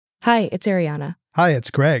Hi, it's Ariana. Hi,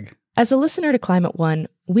 it's Greg. As a listener to Climate One,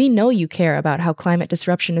 we know you care about how climate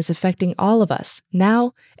disruption is affecting all of us,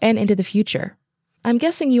 now and into the future. I'm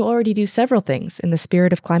guessing you already do several things in the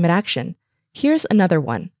spirit of climate action. Here's another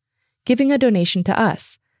one: giving a donation to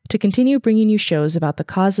us to continue bringing you shows about the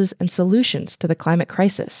causes and solutions to the climate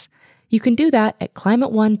crisis. You can do that at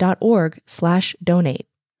climateone.org/donate.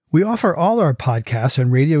 We offer all our podcasts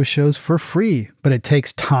and radio shows for free, but it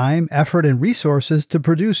takes time, effort, and resources to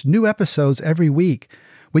produce new episodes every week.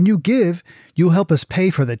 When you give, you'll help us pay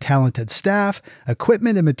for the talented staff,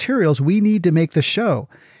 equipment, and materials we need to make the show.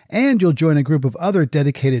 And you'll join a group of other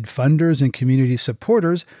dedicated funders and community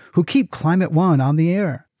supporters who keep Climate One on the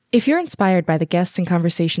air. If you're inspired by the guests and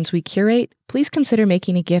conversations we curate, please consider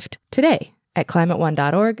making a gift today at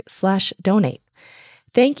climateone.org/donate.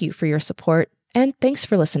 Thank you for your support, and thanks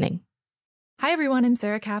for listening. Hi everyone, I'm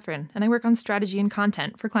Sarah Catherine, and I work on strategy and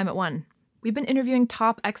content for Climate One. We've been interviewing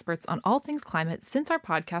top experts on all things climate since our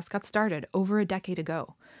podcast got started over a decade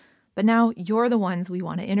ago. But now you're the ones we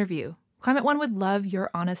want to interview. Climate One would love your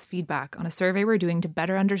honest feedback on a survey we're doing to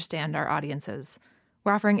better understand our audiences.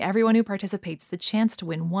 We're offering everyone who participates the chance to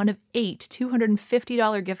win one of 8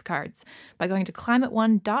 $250 gift cards by going to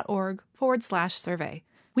climateone.org/survey.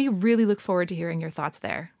 We really look forward to hearing your thoughts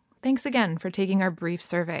there. Thanks again for taking our brief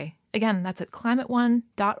survey. Again, that's at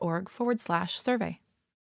climateone.org/survey.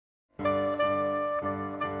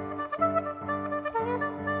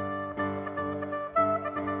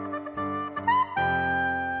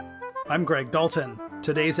 I'm Greg Dalton.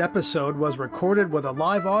 Today's episode was recorded with a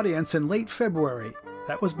live audience in late February.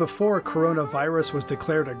 That was before coronavirus was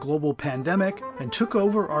declared a global pandemic and took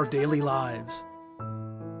over our daily lives.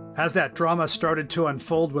 As that drama started to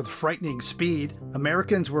unfold with frightening speed,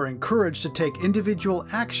 Americans were encouraged to take individual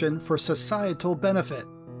action for societal benefit.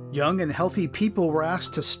 Young and healthy people were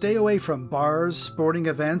asked to stay away from bars, sporting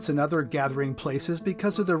events, and other gathering places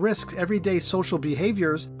because of the risks everyday social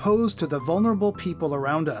behaviors pose to the vulnerable people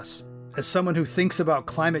around us. As someone who thinks about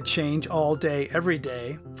climate change all day, every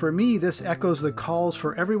day, for me this echoes the calls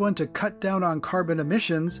for everyone to cut down on carbon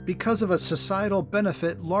emissions because of a societal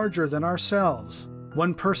benefit larger than ourselves.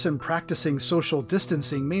 One person practicing social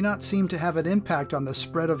distancing may not seem to have an impact on the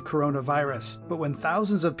spread of coronavirus, but when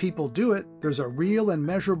thousands of people do it, there's a real and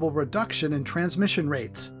measurable reduction in transmission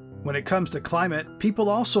rates. When it comes to climate, people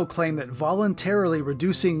also claim that voluntarily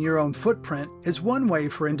reducing your own footprint is one way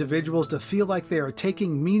for individuals to feel like they are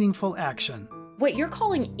taking meaningful action. What you're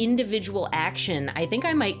calling individual action, I think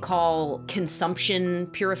I might call consumption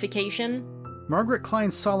purification. Margaret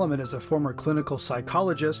Klein Solomon is a former clinical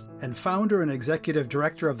psychologist and founder and executive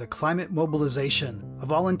director of the Climate Mobilization, a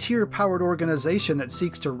volunteer-powered organization that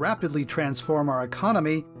seeks to rapidly transform our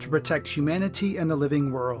economy to protect humanity and the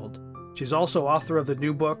living world. She's also author of the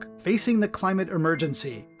new book, Facing the Climate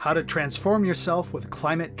Emergency: How to Transform Yourself with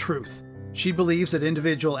Climate Truth. She believes that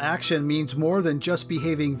individual action means more than just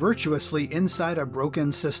behaving virtuously inside a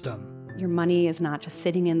broken system. Your money is not just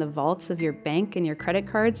sitting in the vaults of your bank and your credit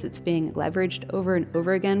cards. It's being leveraged over and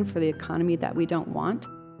over again for the economy that we don't want.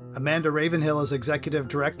 Amanda Ravenhill is executive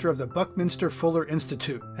director of the Buckminster Fuller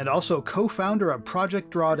Institute and also co-founder of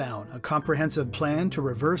Project Drawdown, a comprehensive plan to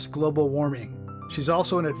reverse global warming. She's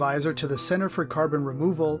also an advisor to the Center for Carbon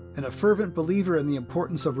Removal and a fervent believer in the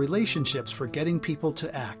importance of relationships for getting people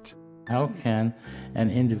to act. How can an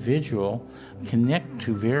individual connect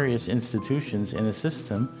to various institutions in a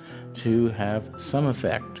system to have some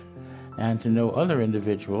effect and to know other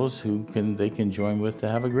individuals who they can join with to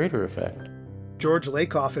have a greater effect? George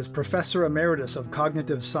Lakoff is Professor Emeritus of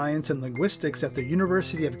Cognitive Science and Linguistics at the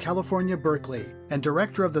University of California, Berkeley, and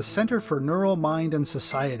Director of the Center for Neural Mind and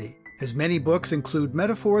Society. His many books include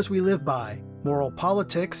Metaphors We Live By, Moral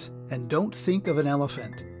Politics, and Don't Think of an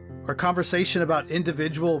Elephant. Our conversation about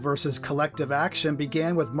individual versus collective action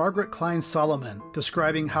began with Margaret Klein Solomon,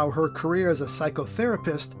 describing how her career as a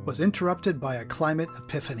psychotherapist was interrupted by a climate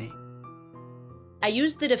epiphany. I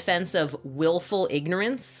used the defense of willful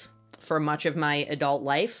ignorance for much of my adult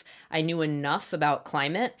life. I knew enough about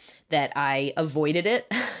climate that I avoided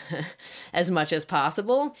it as much as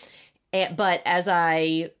possible. But as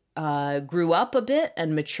I grew up a bit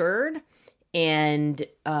and matured, and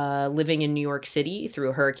living in New York City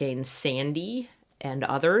through Hurricane Sandy and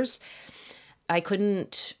others, I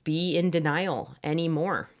couldn't be in denial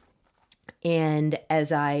anymore. And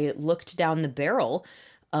as I looked down the barrel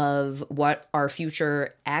of what our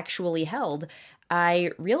future actually held,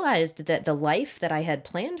 I realized that the life that I had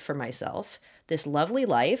planned for myself, this lovely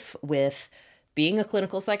life with being a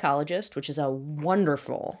clinical psychologist, which is a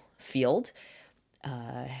wonderful field,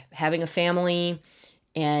 having a family,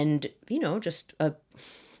 and, just a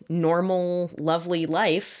normal, lovely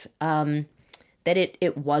life, that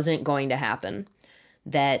it wasn't going to happen.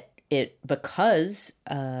 That because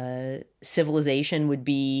civilization would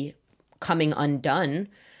be coming undone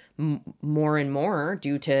more and more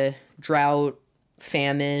due to drought,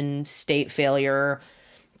 famine, state failure,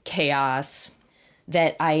 chaos,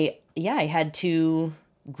 that I had to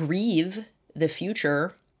grieve the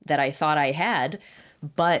future that I thought I had.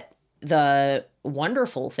 But the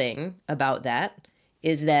wonderful thing about that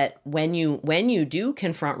is that when you do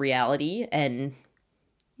confront reality and,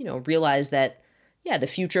 realize that, the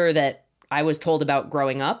future that I was told about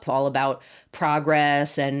growing up, all about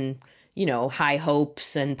progress and, high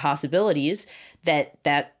hopes and possibilities,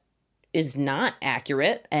 that is not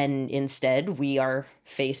accurate. And instead, we are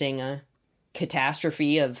facing a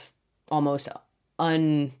catastrophe of almost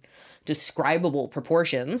undescribable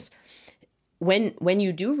proportions. When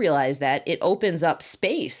you do realize that, it opens up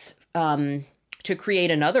space to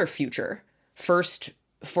create another future, first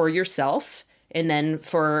for yourself, and then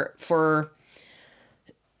for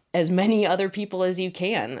as many other people as you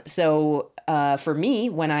can. So for me,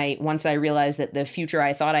 once I realized that the future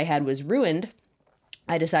I thought I had was ruined,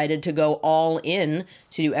 I decided to go all in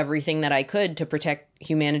to do everything that I could to protect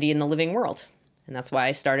humanity in the living world. And that's why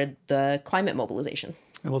I started the climate mobilization.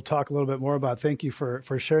 And we'll talk a little bit more about. Thank you for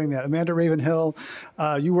sharing that. Amanda Ravenhill,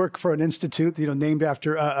 you work for an institute, named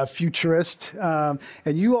after a futurist, and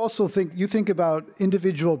you also think about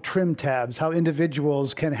individual trim tabs, how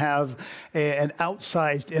individuals can have an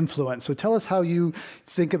outsized influence. So tell us how you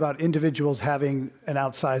think about individuals having an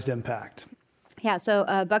outsized impact. Yeah,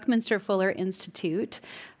 so Buckminster Fuller Institute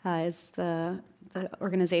is the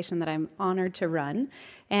organization that I'm honored to run.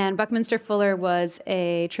 And Buckminster Fuller was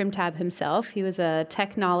a trim tab himself. He was a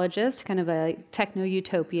technologist, kind of a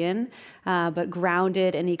techno-utopian, but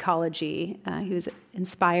grounded in ecology. He was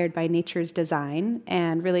inspired by nature's design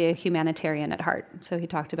and really a humanitarian at heart. So he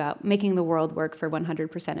talked about making the world work for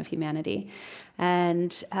 100% of humanity.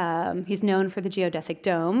 And he's known for the geodesic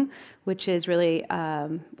dome, which is really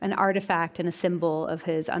an artifact and a symbol of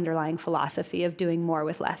his underlying philosophy of doing more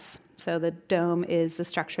with less. So the dome is the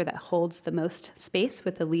structure that holds the most space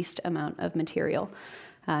with the least amount of material.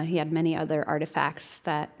 He had many other artifacts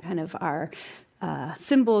that kind of are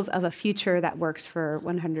symbols of a future that works for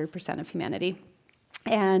 100% of humanity.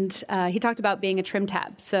 And he talked about being a trim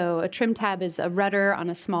tab. So a trim tab is a rudder on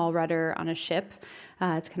a small rudder on a ship.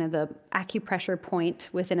 It's kind of the acupressure point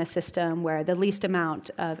within a system where the least amount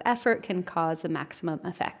of effort can cause the maximum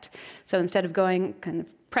effect. So instead of going kind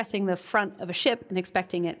of pressing the front of a ship and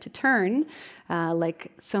expecting it to turn,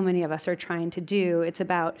 like so many of us are trying to do, it's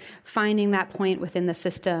about finding that point within the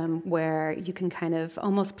system where you can kind of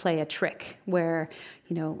almost play a trick, where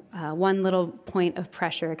one little point of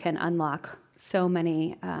pressure can unlock so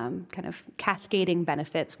many kind of cascading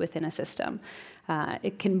benefits within a system.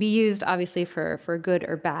 It can be used, obviously, for good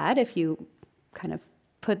or bad. If you kind of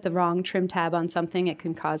put the wrong trim tab on something, it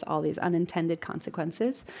can cause all these unintended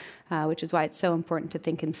consequences, which is why it's so important to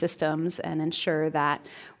think in systems and ensure that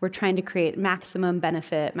we're trying to create maximum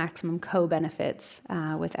benefit, maximum co-benefits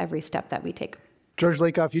with every step that we take. George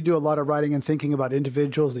Lakoff, you do a lot of writing and thinking about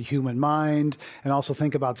individuals, the human mind, and also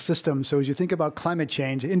think about systems. So as you think about climate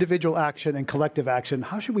change, individual action and collective action,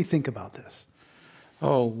 how should we think about this?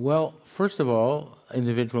 Oh, well, first of all,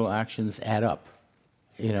 individual actions add up.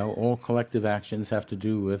 All collective actions have to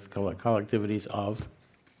do with collectivities of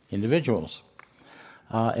individuals.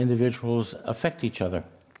 Individuals affect each other.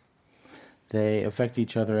 They affect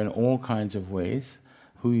each other in all kinds of ways.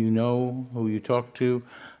 Who you know, who you talk to,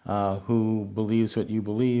 who believes what you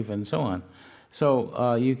believe, and so on.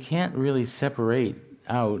 So you can't really separate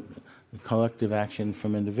out collective action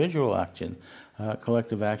from individual action.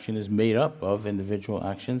 Collective action is made up of individual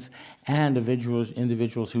actions and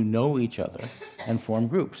individuals who know each other and form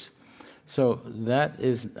groups. So that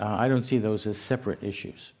is, I don't see those as separate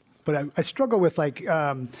issues. But I struggle with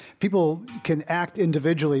people can act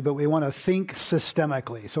individually, but we want to think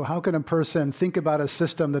systemically. So how can a person think about a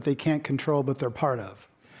system that they can't control but they're part of?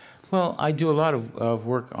 Well, I do a lot of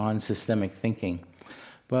work on systemic thinking.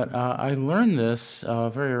 But I learned this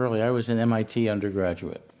very early. I was an MIT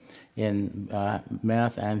undergraduate in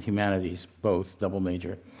math and humanities, both double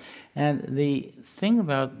major. And the thing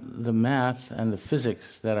about the math and the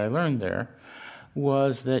physics that I learned there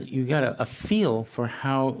was that you got a feel for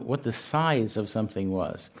what the size of something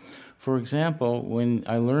was. For example, when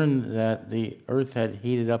I learned that the Earth had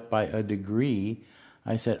heated up by a degree,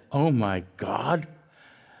 I said, "Oh my God,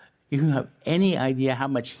 you have any idea how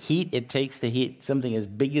much heat it takes to heat something as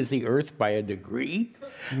big as the Earth by a degree?"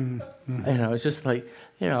 It's just like,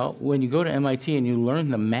 when you go to MIT and you learn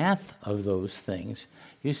the math of those things,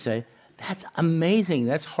 you say, that's amazing,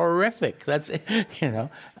 that's horrific,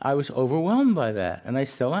 I was overwhelmed by that, and I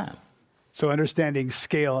still am. So understanding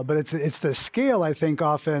scale, but it's the scale, I think,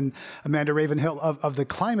 often, Amanda Ravenhill, of the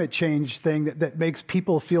climate change thing that makes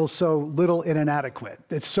people feel so little and inadequate.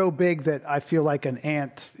 It's so big that I feel like an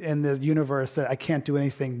ant in the universe that I can't do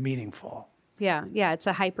anything meaningful. Yeah, it's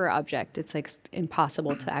a hyper object. It's like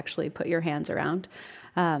impossible to actually put your hands around.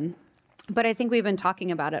 But I think we've been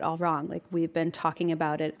talking about it all wrong. Like, we've been talking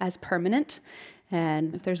about it as permanent.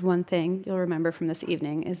 And if there's one thing you'll remember from this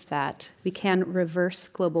evening is that we can reverse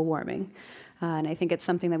global warming. And I think it's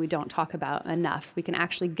something that we don't talk about enough. We can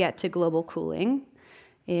actually get to global cooling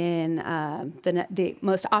in the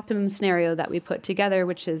most optimum scenario that we put together,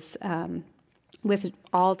 which is with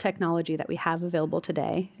all technology that we have available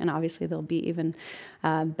today, and obviously there'll be even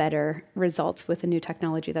better results with the new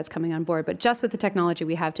technology that's coming on board. But just with the technology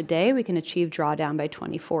we have today, we can achieve drawdown by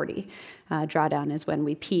 2040. Drawdown is when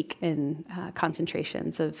we peak in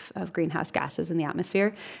concentrations of greenhouse gases in the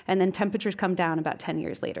atmosphere, and then temperatures come down about 10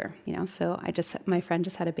 years later. So my friend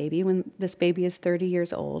just had a baby. When this baby is 30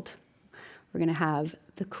 years old, we're going to have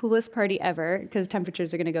the coolest party ever because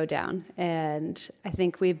temperatures are going to go down. And I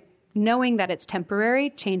think knowing that it's temporary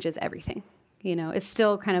changes everything. It's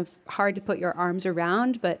still kind of hard to put your arms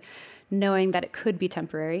around, but knowing that it could be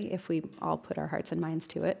temporary if we all put our hearts and minds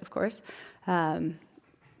to it, of course.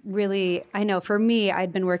 Really, I know for me,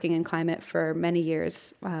 I'd been working in climate for many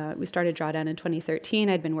years. We started Drawdown in 2013.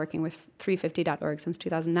 I'd been working with 350.org since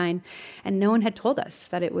 2009, and no one had told us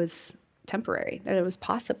that it was temporary, that it was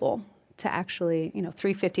possible to actually,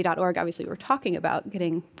 350.org, obviously we're talking about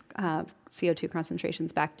getting CO2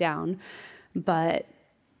 concentrations back down, but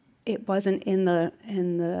it wasn't in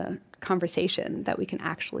the conversation that we can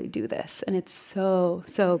actually do this. And it's so,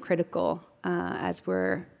 so critical as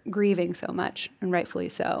we're grieving so much, and rightfully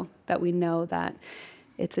so, that we know that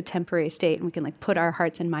it's a temporary state and we can put our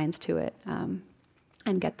hearts and minds to it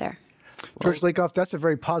and get there. George Lakoff, that's a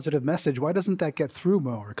very positive message. Why doesn't that get through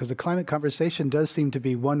more? Because the climate conversation does seem to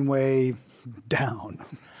be one way down.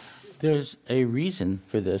 There's a reason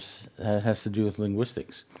for this that has to do with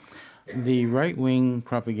linguistics. The right-wing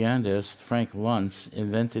propagandist Frank Luntz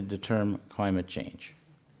invented the term climate change.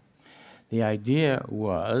 The idea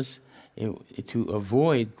was to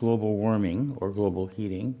avoid global warming or global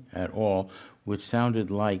heating at all, which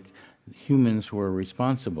sounded like humans were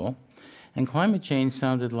responsible. And climate change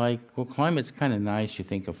sounded like, well, climate's kind of nice. You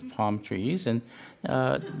think of palm trees, and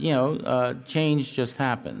change just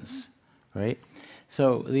happens, right?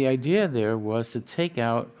 So the idea there was to take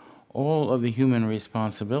out all of the human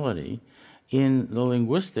responsibility in the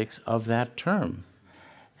linguistics of that term,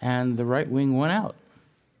 and the right wing went out.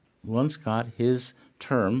 Luntz got his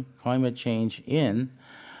term, climate change, in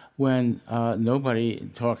when nobody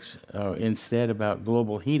talks instead about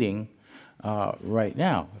global heating. Right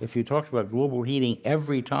now, if you talked about global heating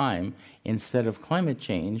every time instead of climate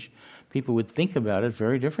change, people would think about it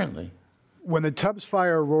very differently. When the Tubbs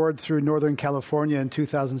fire roared through Northern California in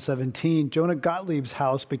 2017, Jonah Gottlieb's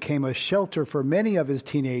house became a shelter for many of his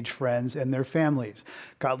teenage friends and their families.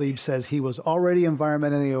 Gottlieb says he was already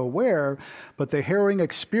environmentally aware, but the harrowing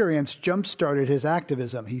experience jump-started his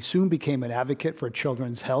activism. He soon became an advocate for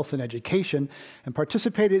children's health and education and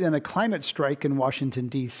participated in a climate strike in Washington,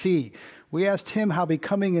 D.C. We asked him how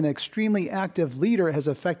becoming an extremely active leader has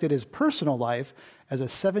affected his personal life as a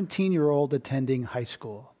 17-year-old attending high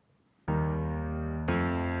school.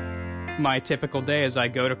 My typical day is I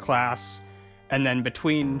go to class, and then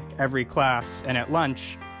between every class and at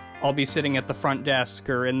lunch, I'll be sitting at the front desk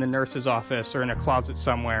or in the nurse's office or in a closet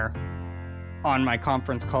somewhere on my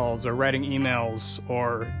conference calls or writing emails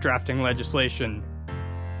or drafting legislation.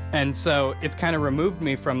 And so it's kind of removed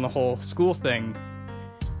me from the whole school thing.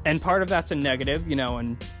 And part of that's a negative,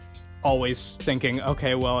 and always thinking,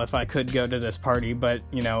 okay, well, if I could go to this party, but,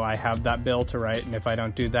 I have that bill to write, and if I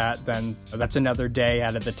don't do that, then that's another day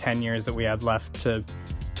out of the 10 years that we have left to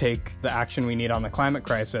take the action we need on the climate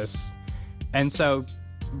crisis. And so,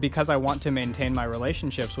 because I want to maintain my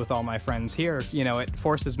relationships with all my friends here, it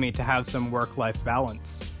forces me to have some work-life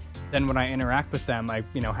balance. Then when I interact with them, I,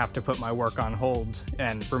 have to put my work on hold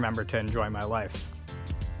and remember to enjoy my life.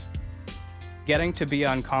 Getting to be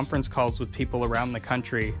on conference calls with people around the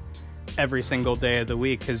country every single day of the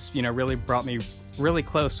week has, really brought me really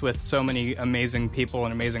close with so many amazing people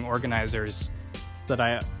and amazing organizers that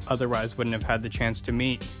I otherwise wouldn't have had the chance to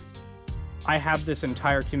meet. I have this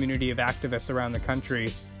entire community of activists around the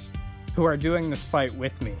country who are doing this fight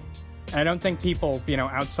with me. And I don't think people,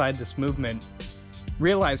 outside this movement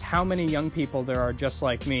realize how many young people there are just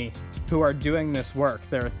like me who are doing this work.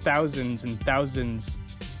 There are thousands and thousands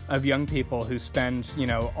of young people who spend,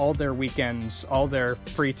 all their weekends, all their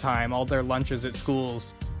free time, all their lunches at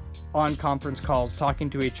schools on conference calls, talking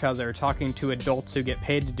to each other, talking to adults who get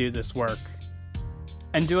paid to do this work.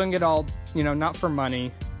 And doing it all, not for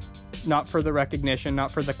money, not for the recognition,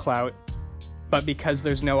 not for the clout, but because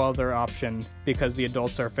there's no other option, because the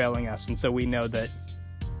adults are failing us, and so we know that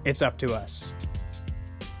it's up to us.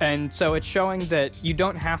 And so it's showing that you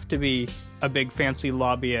don't have to be a big fancy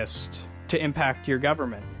lobbyist to impact your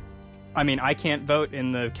government. I mean, I can't vote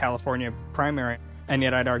in the California primary, and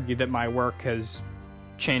yet I'd argue that my work has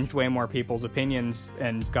changed way more people's opinions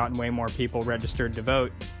and gotten way more people registered to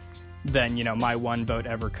vote than, my one vote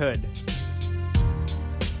ever could.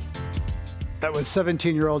 That was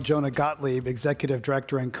 17-year-old Jonah Gottlieb, executive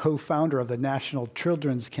director and co-founder of the National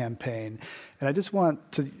Children's Campaign. And I just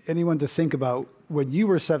want anyone to think about when you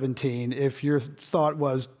were 17, if your thought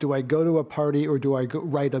was, do I go to a party or do I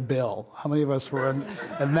write a bill? How many of us were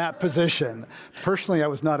in that position? Personally, I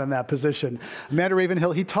was not in that position. Amanda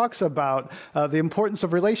Ravenhill, he talks about the importance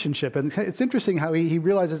of relationship. And it's interesting how he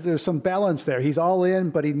realizes there's some balance there. He's all in,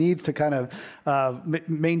 but he needs to kind of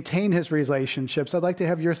maintain his relationships. I'd like to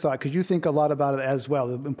have your thought, because you think a lot about it as well,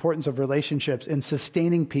 the importance of relationships in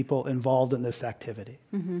sustaining people involved in this activity.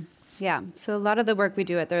 Mm-hmm. Yeah, so a lot of the work we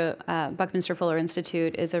do at the Buckminster Fuller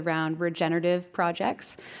Institute is around regenerative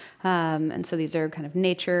projects. And so these are kind of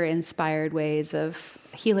nature-inspired ways of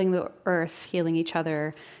healing the earth, healing each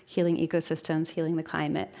other, healing ecosystems, healing the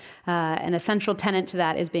climate. And a central tenet to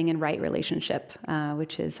that is being in right relationship,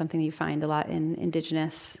 which is something you find a lot in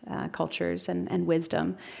indigenous cultures and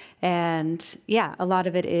wisdom. And yeah, a lot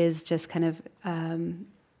of it is just kind of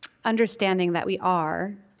understanding that we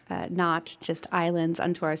are not just islands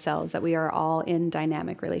unto ourselves, that we are all in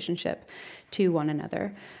dynamic relationship to one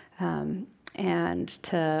another. And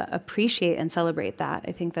to appreciate and celebrate that.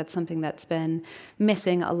 I think that's something that's been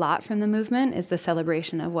missing a lot from the movement, is the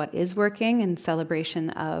celebration of what is working and celebration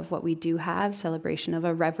of what we do have, celebration of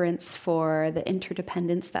a reverence for the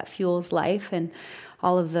interdependence that fuels life and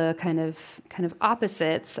all of the kind of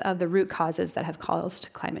opposites of the root causes that have caused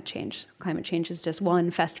climate change. Climate change is just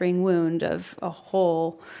one festering wound of a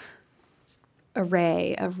whole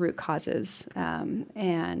array of root causes.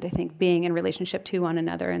 And I think being in relationship to one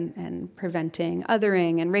another and preventing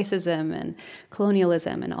othering and racism and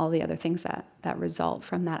colonialism and all the other things that result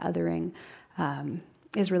from that othering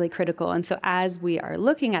is really critical. And so as we are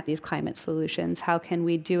looking at these climate solutions, how can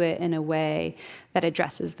we do it in a way that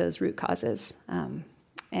addresses those root causes?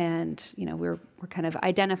 And we're kind of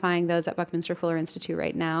identifying those at Buckminster Fuller Institute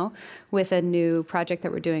right now with a new project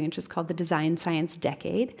that we're doing, which is called the Design Science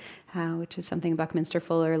Decade, which is something Buckminster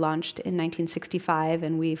Fuller launched in 1965,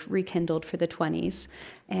 and we've rekindled for the 20s.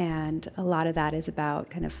 And a lot of that is about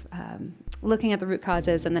kind of looking at the root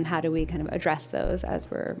causes, and then how do we kind of address those as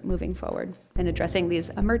we're moving forward and addressing these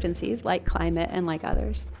emergencies like climate and like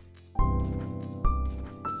others.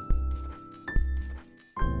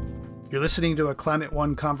 You're listening to a Climate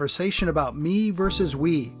One conversation about me versus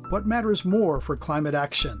we. What matters more for climate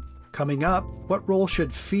action? Coming up, what role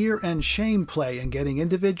should fear and shame play in getting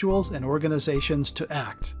individuals and organizations to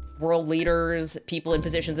act? World leaders, people in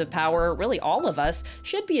positions of power, really all of us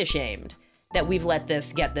should be ashamed that we've let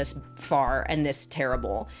this get this far and this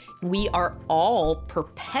terrible. We are all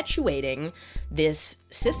perpetuating this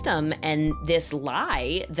system and this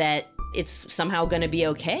lie that it's somehow going to be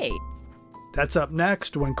okay. That's up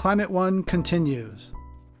next when Climate One continues.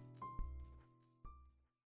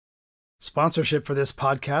 Sponsorship for this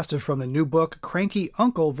podcast is from the new book, Cranky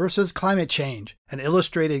Uncle versus Climate Change, an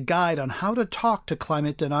illustrated guide on how to talk to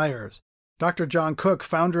climate deniers. Dr. John Cook,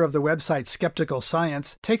 founder of the website Skeptical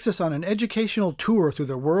Science, takes us on an educational tour through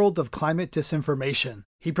the world of climate disinformation.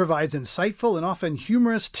 He provides insightful and often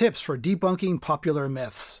humorous tips for debunking popular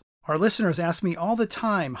myths. Our listeners ask me all the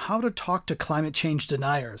time how to talk to climate change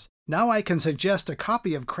deniers. Now I can suggest a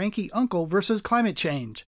copy of Cranky Uncle versus Climate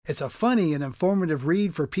Change. It's a funny and informative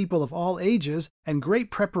read for people of all ages and great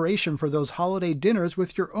preparation for those holiday dinners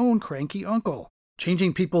with your own cranky uncle.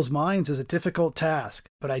 Changing people's minds is a difficult task,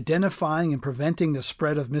 but identifying and preventing the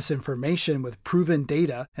spread of misinformation with proven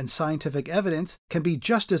data and scientific evidence can be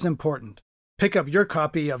just as important. Pick up your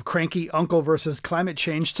copy of Cranky Uncle versus Climate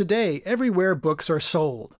Change today everywhere books are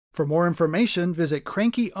sold. For more information, visit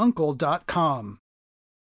crankyuncle.com.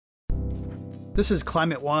 This is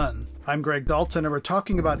Climate One. I'm Greg Dalton, and we're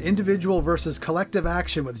talking about individual versus collective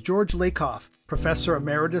action with George Lakoff, Professor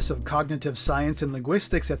Emeritus of Cognitive Science and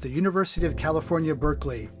Linguistics at the University of California,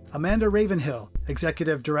 Berkeley, Amanda Ravenhill,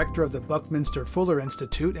 Executive Director of the Buckminster Fuller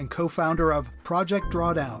Institute and co-founder of Project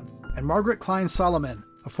Drawdown, and Margaret Klein Solomon,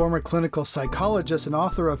 a former clinical psychologist and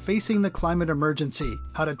author of Facing the Climate Emergency: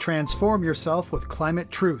 How to Transform Yourself with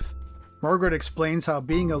Climate Truth. Margaret explains how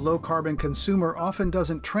being a low-carbon consumer often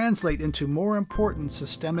doesn't translate into more important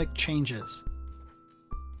systemic changes.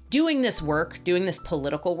 Doing this work, doing this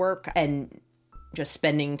political work, and just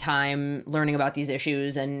spending time learning about these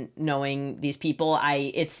issues and knowing these people,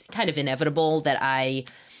 it's kind of inevitable that I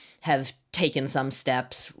have taken some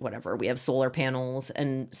steps, whatever. We have solar panels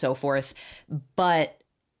and so forth, but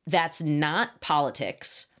that's not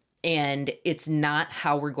politics, and it's not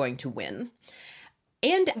how we're going to win.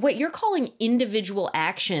 And what you're calling individual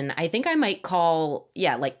action, I think I might call,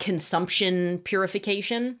 like consumption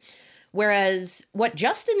purification. Whereas what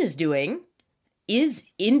Justin is doing is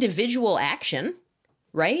individual action,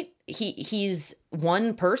 right? He's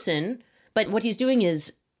one person, but what he's doing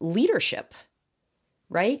is leadership,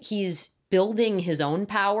 right? He's building his own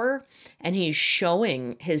power, and he's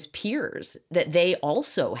showing his peers that they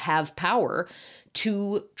also have power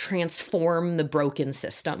to transform the broken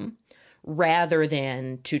system, rather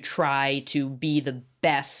than to try to be the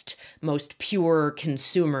best, most pure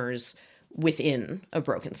consumers within a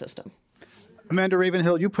broken system. Amanda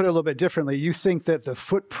Ravenhill, you put it a little bit differently. You think that the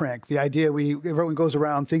footprint, the idea everyone goes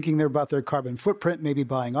around thinking about their carbon footprint, maybe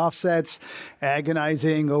buying offsets,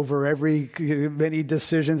 agonizing over many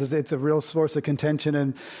decisions. It's a real source of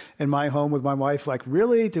contention in my home with my wife. Like,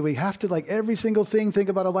 really? Do we have to, every single thing, think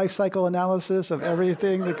about a life cycle analysis of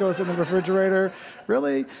everything that goes in the refrigerator?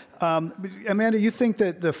 Really? Amanda, you think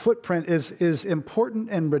that the footprint is important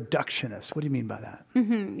and reductionist. What do you mean by that?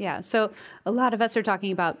 Mm-hmm, yeah. So a lot of us are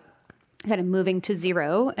talking about kind of moving to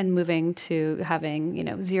zero and moving to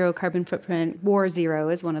having, zero carbon footprint. War zero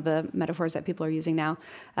is one of the metaphors that people are using now.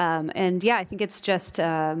 I think it's just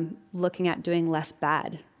looking at doing less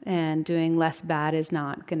bad. And doing less bad is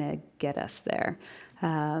not going to get us there.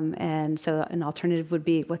 And so an alternative would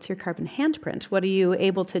be, what's your carbon handprint? What are you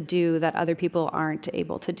able to do that other people aren't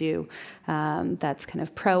able to do? That's kind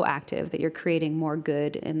of proactive, that you're creating more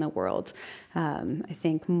good in the world. I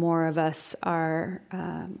think more of us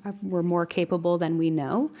we're more capable than we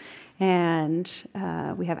know. And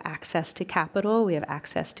we have access to capital, we have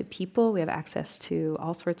access to people, we have access to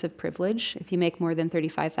all sorts of privilege. If you make more than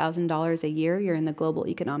 $35,000 a year, you're in the global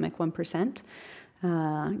economic 1%.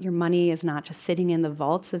 Your money is not just sitting in the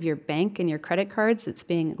vaults of your bank and your credit cards. It's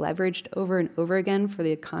being leveraged over and over again for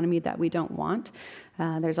the economy that we don't want.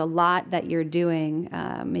 There's a lot that you're doing,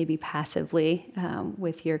 maybe passively,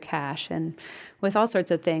 with your cash and with all sorts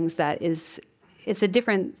of things it's a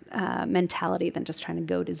different mentality than just trying to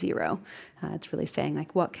go to zero. It's really saying,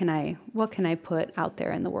 what can I put out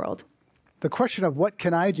there in the world? The question of what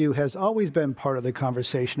can I do has always been part of the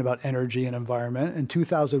conversation about energy and environment. In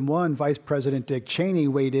 2001, Vice President Dick Cheney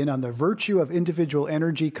weighed in on the virtue of individual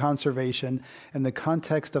energy conservation in the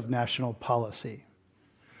context of national policy.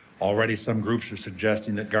 Already some groups are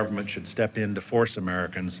suggesting that government should step in to force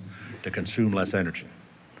Americans to consume less energy,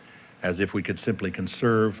 as if we could simply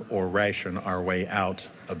conserve or ration our way out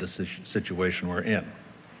of the situation we're in.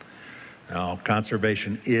 Now,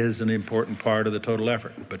 conservation is an important part of the total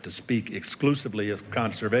effort, but to speak exclusively of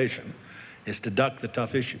conservation is to duck the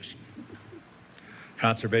tough issues.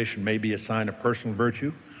 Conservation may be a sign of personal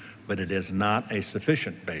virtue, but it is not a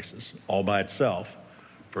sufficient basis, all by itself,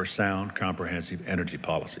 for sound, comprehensive energy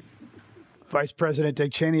policy. Vice President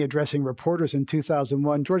Dick Cheney addressing reporters in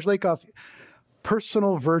 2001. George Lakoff,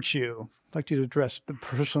 personal virtue. I'd like you to address the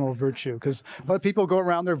personal virtue, because a lot of people go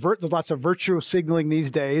around there's lots of virtue signaling these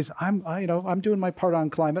days. I'm doing my part on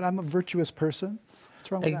climate. I'm a virtuous person. What's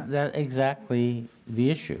wrong with that? That's exactly the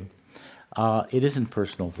issue. It isn't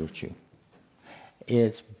personal virtue.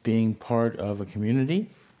 It's being part of a community,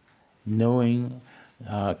 knowing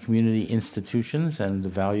community institutions and the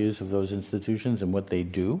values of those institutions and what they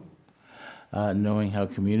do, knowing how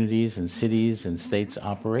communities and cities and states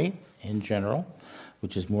operate in general,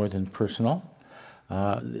 which is more than personal.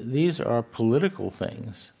 These are political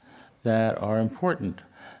things that are important.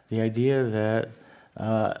 The idea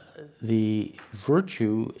that the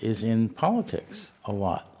virtue is in politics a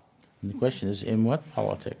lot. And the question is, in what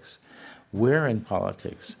politics? Where in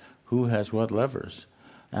politics? Who has what levers?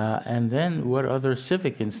 And then what other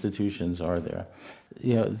civic institutions are there?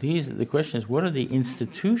 The question is, what are the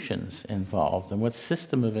institutions involved, and what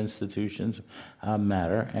system of institutions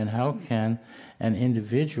matter, and how can an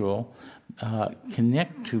individual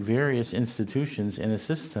connect to various institutions in a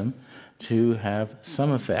system to have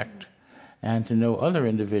some effect, and to know other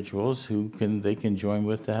individuals who they can join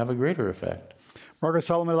with to have a greater effect? Margaret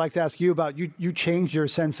Solomon, I'd like to ask you about, you changed your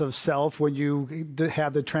sense of self when you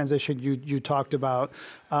had the transition you talked about.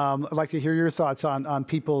 I'd like to hear your thoughts on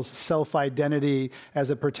people's self-identity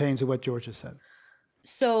as it pertains to what George has said.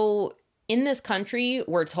 So in this country,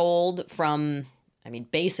 we're told from,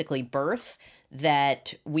 basically birth,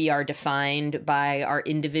 that we are defined by our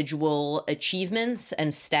individual achievements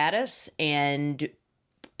and status and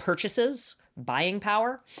purchases, buying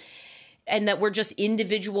power, and that we're just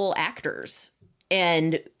individual actors.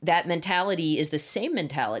 And that mentality is the same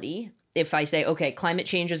mentality if I say, okay, climate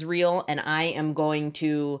change is real and I am going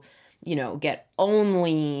to, get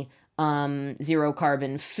only zero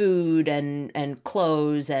carbon food and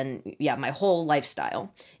clothes and my whole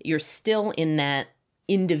lifestyle. You're still in that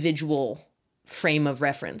individual frame of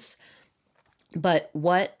reference. But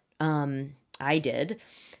what I did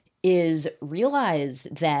is realize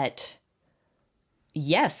that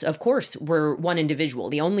yes, of course, we're one individual.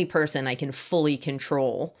 The only person I can fully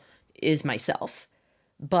control is myself.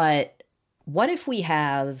 But what if we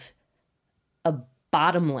have a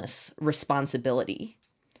bottomless responsibility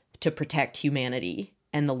to protect humanity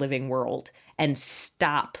and the living world and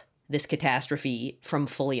stop this catastrophe from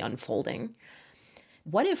fully unfolding?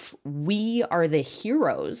 What if we are the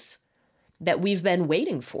heroes that we've been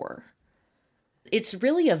waiting for? It's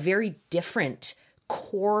really a very different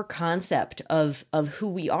core concept of who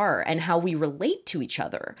we are and how we relate to each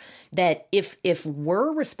other. That if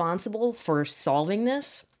we're responsible for solving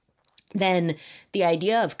this, then the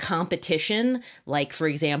idea of competition, like, for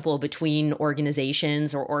example, between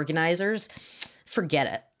organizations or organizers, forget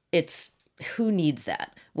it. It's who needs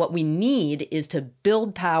that? What we need is to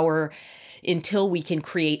build power until we can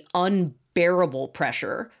create unbearable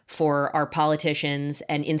pressure for our politicians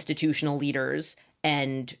and institutional leaders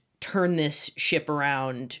and turn this ship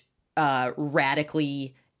around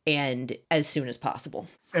radically and as soon as possible.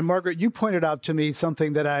 And Margaret, you pointed out to me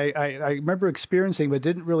something that I remember experiencing, but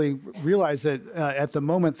didn't really realize that at the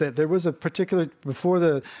moment, that there was a particular, before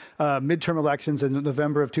the midterm elections in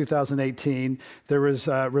November of 2018, there was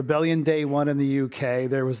Rebellion Day 1 in the UK.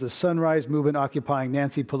 There was the Sunrise Movement occupying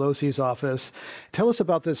Nancy Pelosi's office. Tell us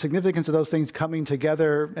about the significance of those things coming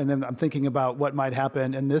together. And then I'm thinking about what might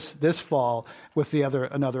happen in this fall with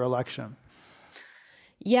another election.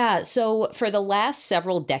 Yeah, so for the last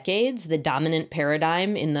several decades, the dominant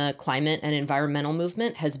paradigm in the climate and environmental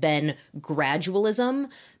movement has been gradualism,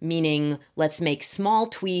 meaning let's make small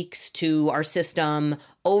tweaks to our system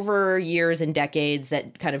over years and decades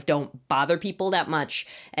that kind of don't bother people that much.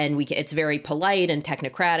 And it's very polite and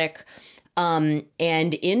technocratic. And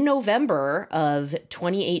in November of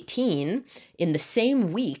 2018, in the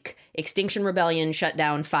same week, Extinction Rebellion shut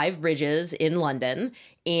down 5 bridges in London,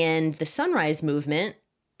 and the Sunrise Movement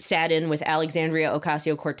sat in with Alexandria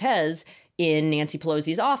Ocasio-Cortez in Nancy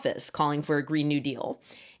Pelosi's office, calling for a Green New Deal.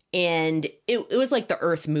 And it was like the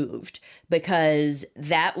earth moved, because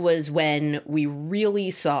that was when we really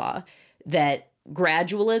saw that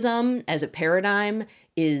gradualism as a paradigm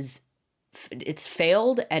it's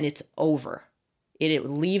failed and it's over.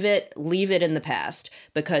 Leave it in the past,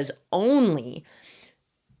 because only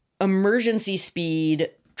emergency speed,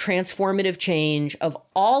 transformative change of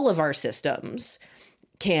all of our systems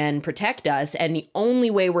can protect us. And the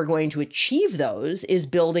only way we're going to achieve those is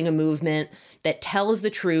building a movement that tells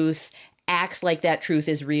the truth, acts like that truth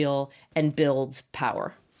is real, and builds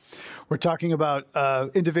power. We're talking about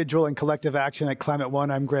individual and collective action at Climate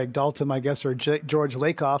One. I'm Greg Dalton. My guests are George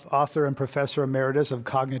Lakoff, author and professor emeritus of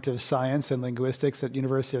cognitive science and linguistics at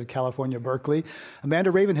University of California, Berkeley;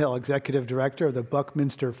 Amanda Ravenhill, executive director of the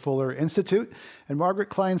Buckminster Fuller Institute; and Margaret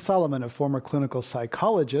Klein Solomon, a former clinical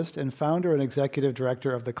psychologist and founder and executive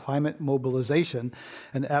director of the Climate Mobilization,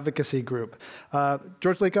 an advocacy group.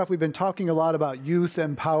 George Lakoff, we've been talking a lot about youth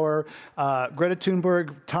and power. Greta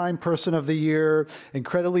Thunberg, Time Person of the Year,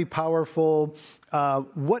 incredibly powerful.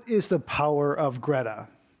 What is the power of Greta?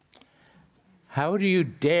 How do you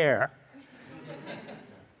dare?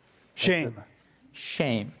 Shame.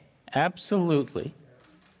 Shame. Absolutely.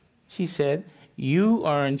 She said, "You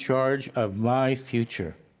are in charge of my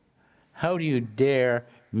future. How do you dare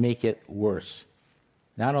make it worse?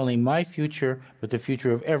 Not only my future, but the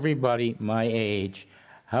future of everybody my age.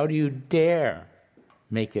 How do you dare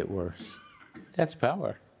make it worse?" That's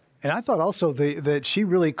power. And I thought also that she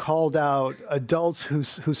really called out adults who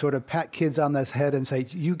sort of pat kids on the head and say,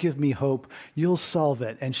 "You give me hope, you'll solve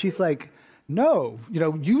it." And she's like, "No,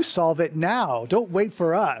 you solve it now. Don't wait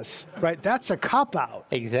for us," right? That's a cop-out.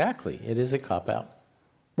 Exactly. It is a cop-out.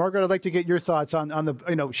 Margaret, I'd like to get your thoughts on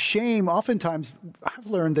the, shame. Oftentimes, I've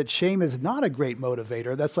learned that shame is not a great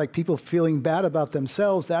motivator. That's like people feeling bad about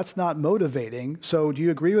themselves. That's not motivating. So do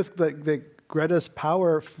you agree with that Greta's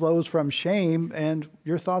power flows from shame, and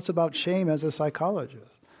your thoughts about shame as a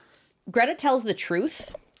psychologist. Greta tells the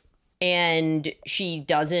truth, and she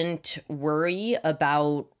doesn't worry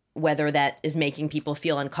about whether that is making people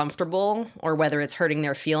feel uncomfortable or whether it's hurting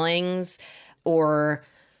their feelings or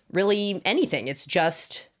really anything. It's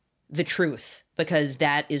just the truth, because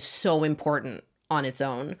that is so important on its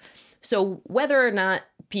own. So whether or not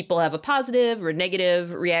people have a positive or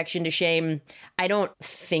negative reaction to shame, I don't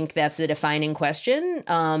think that's the defining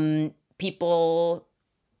question. People,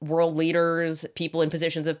 world leaders, people in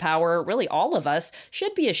positions of power, really all of us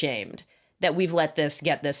should be ashamed that we've let this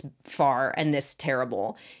get this far and this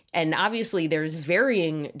terrible. And obviously there's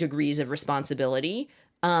varying degrees of responsibility.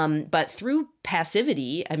 But through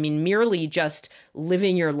passivity, I mean, merely just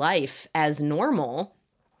living your life as normal,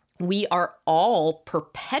 we are all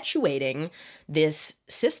perpetuating this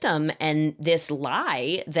system and this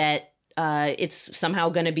lie that it's somehow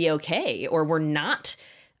going to be okay, or we're not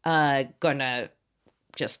going to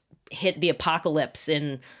just hit the apocalypse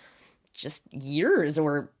in just years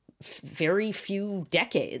or very few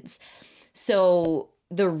decades. So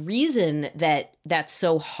the reason that that's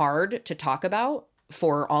so hard to talk about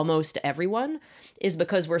for almost everyone is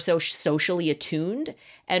because we're so socially attuned,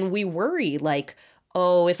 and we worry like,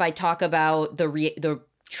 oh, if I talk about the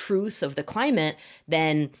truth of the climate,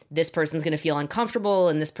 then this person's going to feel uncomfortable,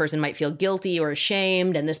 and this person might feel guilty or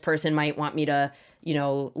ashamed, and this person might want me to,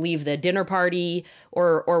 leave the dinner party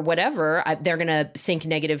or whatever. They're going to think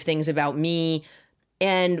negative things about me.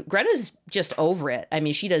 And Greta's just over it. I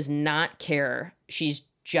mean, she does not care. She's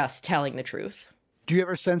just telling the truth. Do you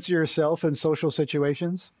ever censor yourself in social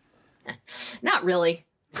situations? Not really.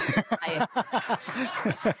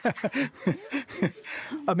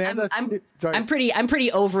 Amanda, I'm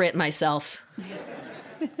pretty over it myself.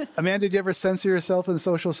 Amanda, did you ever censor yourself in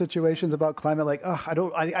social situations about climate? Like,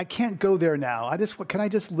 I can't go there now. Can I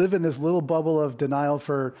just live in this little bubble of denial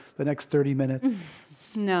for the next 30 minutes?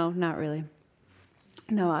 No, not really.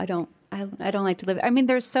 No, I don't. I don't like to live. I mean,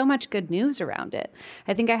 there's so much good news around it.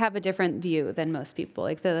 I think I have a different view than most people.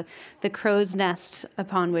 Like the crow's nest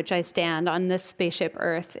upon which I stand on this spaceship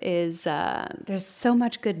Earth is, there's so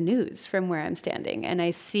much good news from where I'm standing. And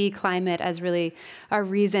I see climate as really a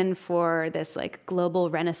reason for this like global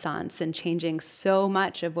renaissance and changing so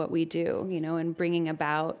much of what we do, and bringing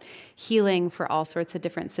about healing for all sorts of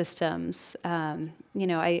different systems. I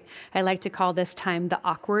like to call this time the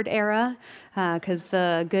awkward era, because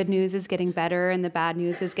the good news is getting better and the bad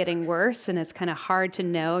news is getting worse, and it's kind of hard to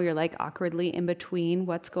know. You're like awkwardly in between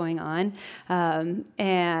what's going on.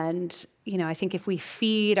 I think if we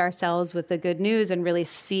feed ourselves with the good news and really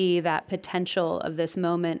see that potential of this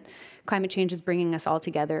moment, climate change is bringing us all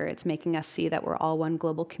together. It's making us see that we're all one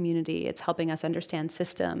global community. It's helping us understand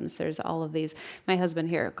systems. There's all of these. My husband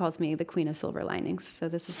here calls me the Queen of Silver Linings, so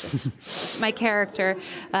this is just my character.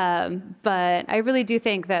 But I really do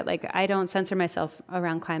think that I don't censor myself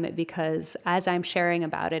around climate, because as I'm sharing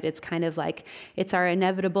about it, it's kind of like it's our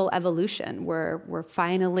inevitable evolution. We're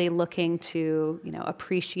finally looking to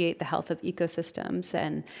appreciate the health of ecosystems.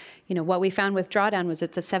 And what we found with Drawdown was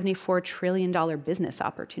it's a $74 trillion business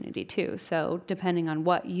opportunity too. So depending on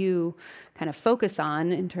what you kind of focus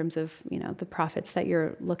on in terms of, the profits that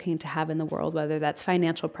you're looking to have in the world, whether that's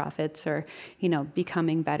financial profits or,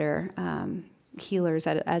 becoming better healers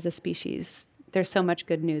as a species, there's so much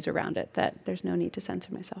good news around it that there's no need to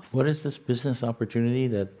censor myself. What is this business opportunity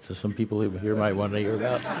that some people here might want to hear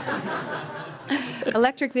about?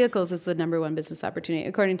 Electric vehicles is the number one business opportunity,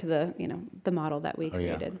 according to the model that we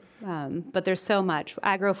created. Yeah. But there's so much.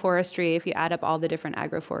 Agroforestry, if you add up all the different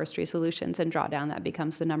agroforestry solutions and Drawdown, that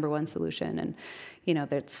becomes the number one solution. And,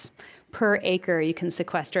 that's per acre, you can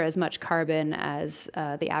sequester as much carbon as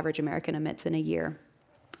the average American emits in a year.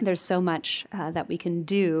 There's so much that we can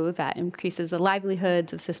do that increases the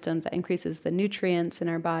livelihoods of systems, that increases the nutrients in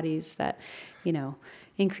our bodies, that,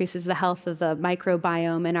 increases the health of the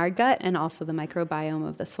microbiome in our gut and also the microbiome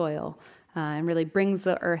of the soil, and really brings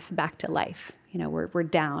the earth back to life. We're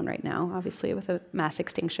down right now, obviously, with a mass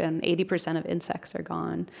extinction. 80% of insects are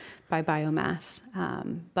gone by biomass.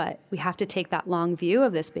 But we have to take that long view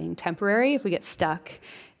of this being temporary. If we get stuck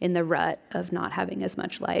in the rut of not having as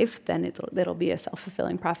much life, then it'll be a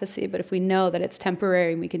self-fulfilling prophecy. But if we know that it's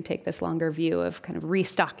temporary and we can take this longer view of kind of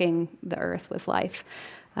restocking the earth with life,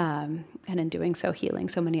 and in doing so, healing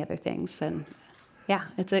so many other things, then yeah,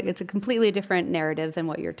 it's a completely different narrative than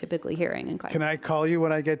what you're typically hearing in climate. Can I call you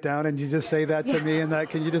when I get down and you just say that to me, and that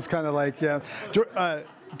can you just kind of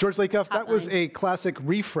George Lakoff, that was a classic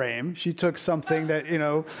reframe. She took something that,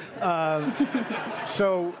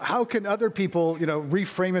 so how can other people,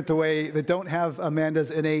 reframe it the way that don't have Amanda's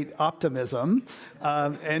innate optimism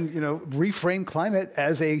and, reframe climate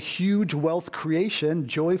as a huge wealth creation,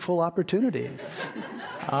 joyful opportunity?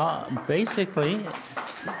 Basically,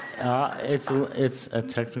 it's a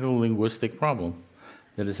technical linguistic problem.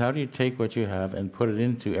 That is, how do you take what you have and put it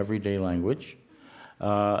into everyday language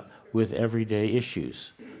with everyday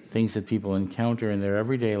issues, things that people encounter in their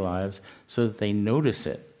everyday lives so that they notice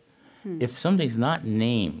it. If something's not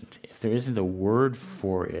named, if there isn't a word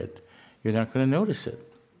for it, you're not going to notice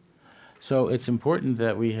it. So it's important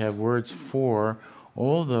that we have words for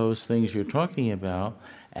all those things you're talking about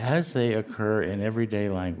as they occur in everyday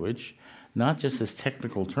language, not just as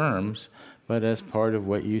technical terms, but as part of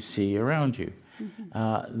what you see around you.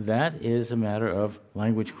 That is a matter of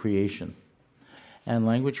language creation. And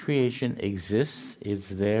language creation exists, it's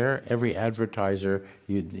there. Every advertiser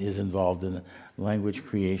is involved in language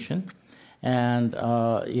creation. And,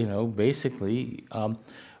 basically,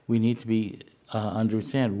 we need to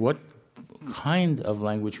understand what kind of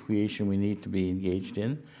language creation we need to be engaged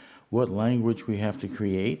in, what language we have to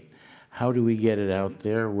create, how do we get it out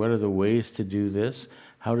there, what are the ways to do this,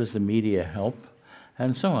 how does the media help,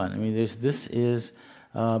 and so on. I mean, this is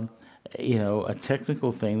a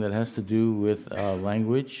technical thing that has to do with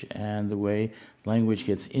language and the way language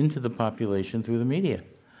gets into the population through the media.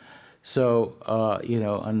 So,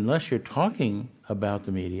 unless you're talking about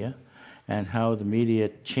the media and how the media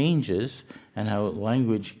changes and how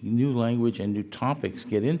new language and new topics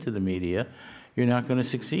get into the media, you're not going to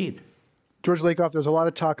succeed. George Lakoff, there's a lot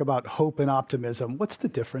of talk about hope and optimism. What's the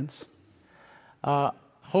difference?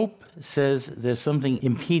 Hope says there's something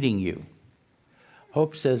impeding you.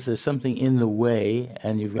 Hope says there's something in the way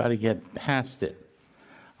and you've got to get past it.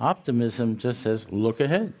 Optimism just says, look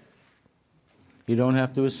ahead. You don't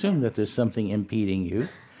have to assume that there's something impeding you.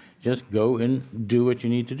 Just go and do what you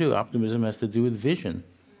need to do. Optimism has to do with vision,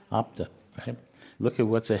 opta, right? Look at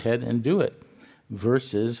what's ahead and do it.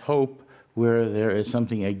 Versus hope, where there is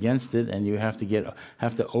something against it and you have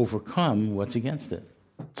to overcome what's against it.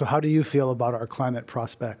 So how do you feel about our climate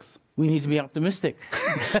prospects? We need to be optimistic.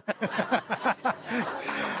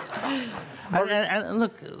 and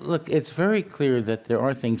look, it's very clear that there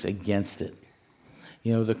are things against it.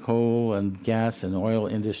 The coal and gas and oil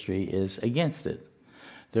industry is against it.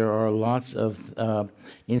 There are lots of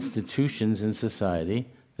institutions in society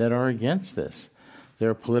that are against this. There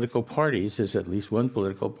are political parties, there's at least one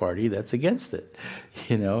political party that's against it,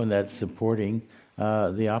 and that's supporting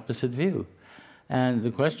the opposite view. And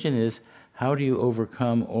the question is, how do you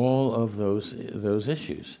overcome all of those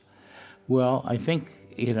issues? Well, I think,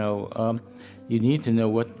 you need to know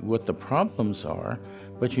what the problems are,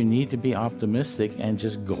 but you need to be optimistic and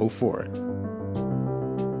just go for it.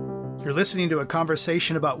 You're listening to a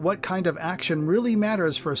conversation about what kind of action really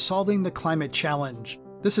matters for solving the climate challenge.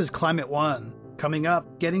 This is Climate One. Coming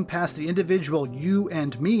up, getting past the individual you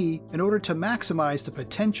and me in order to maximize the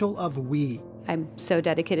potential of we. I'm so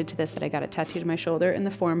dedicated to this that I got it tattooed on my shoulder in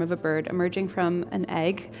the form of a bird emerging from an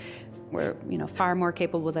egg. We're, far more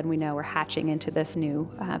capable than we know. We're hatching into this new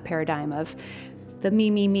paradigm of the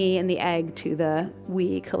me, and the egg to the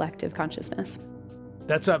we collective consciousness.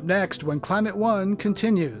 That's up next when Climate One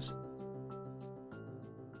continues.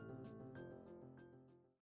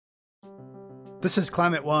 This is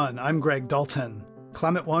Climate One. I'm Greg Dalton.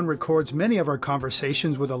 Climate One records many of our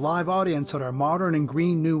conversations with a live audience at our modern and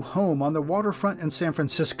green new home on the waterfront in San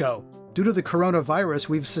Francisco. Due to the coronavirus,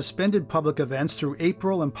 we've suspended public events through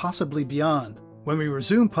April and possibly beyond. When we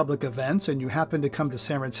resume public events and you happen to come to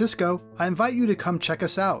San Francisco, I invite you to come check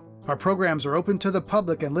us out. Our programs are open to the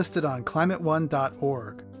public and listed on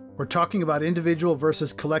climateone.org. We're talking about individual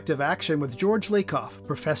versus collective action with George Lakoff,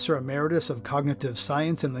 Professor Emeritus of Cognitive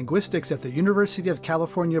Science and Linguistics at the University of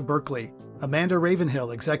California, Berkeley, Amanda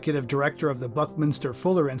Ravenhill, Executive Director of the Buckminster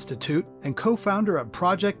Fuller Institute and co-founder of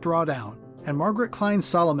Project Drawdown, and Margaret Klein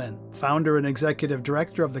Solomon, founder and executive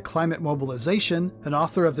director of the Climate Mobilization and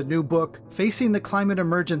author of the new book, Facing the Climate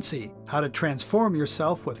Emergency: How to Transform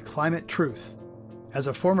Yourself with Climate Truth. As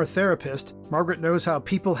a former therapist, Margaret knows how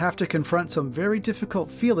people have to confront some very difficult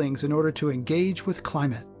feelings in order to engage with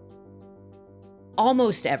climate.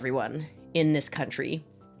 Almost everyone in this country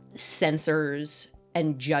censors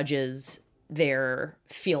and judges their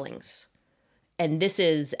feelings. And this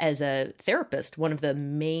is, as a therapist, one of the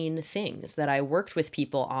main things that I worked with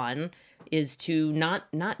people on is to not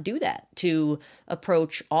do that, to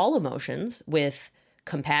approach all emotions with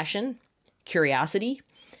compassion, curiosity,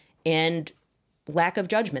 and lack of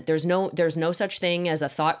judgment. There's no such thing as a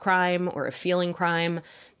thought crime or a feeling crime.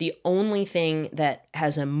 The only thing that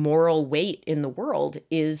has a moral weight in the world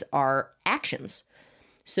is our actions.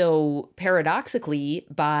 So paradoxically,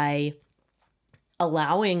 by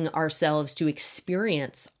allowing ourselves to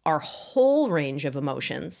experience our whole range of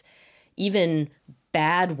emotions, even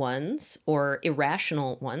bad ones or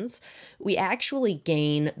irrational ones, we actually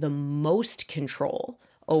gain the most control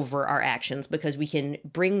over our actions because we can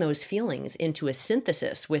bring those feelings into a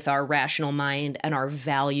synthesis with our rational mind and our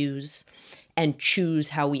values and choose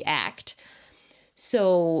how we act.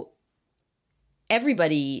 So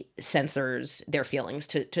everybody censors their feelings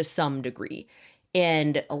to some degree.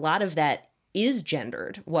 And a lot of that is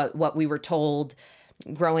gendered, what we were told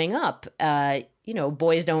growing up.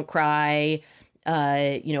 Boys don't cry,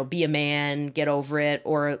 be a man, get over it,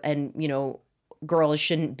 girls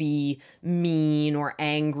shouldn't be mean or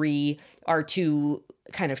angry are two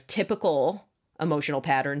kind of typical emotional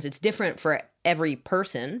patterns. It's different for every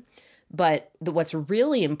person, but what's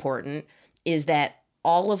really important is that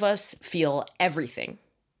all of us feel everything.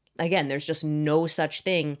 Again, there's just no such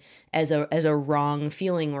thing as a wrong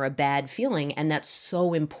feeling or a bad feeling, and that's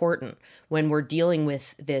so important when we're dealing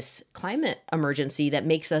with this climate emergency that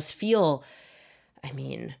makes us feel,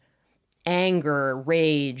 anger,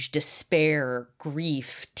 rage, despair,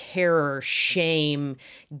 grief, terror, shame,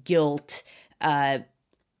 guilt,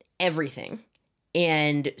 everything.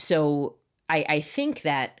 And so I think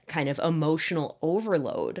that kind of emotional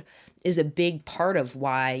overload is a big part of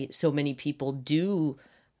why so many people do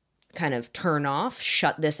kind of turn off,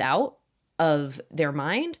 shut this out of their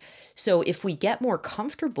mind. So if we get more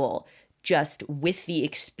comfortable just with the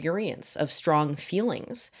experience of strong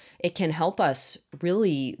feelings, it can help us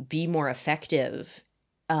really be more effective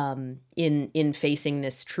in facing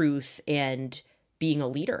this truth and being a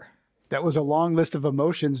leader. That was a long list of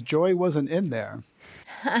emotions. Joy wasn't in there.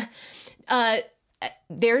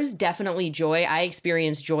 There's definitely joy. I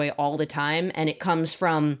experience joy all the time, and it comes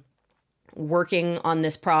from working on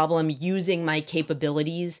this problem, using my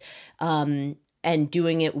capabilities, and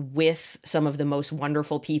doing it with some of the most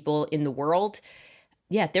wonderful people in the world.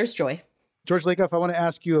 Yeah, there's joy. George Lakoff, I want to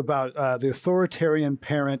ask you about the authoritarian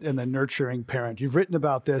parent and the nurturing parent. You've written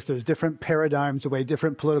about this. There's different paradigms, the way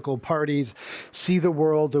different political parties see the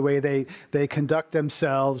world, the way they conduct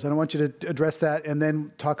themselves. And I want you to address that and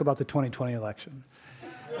then talk about the 2020 election.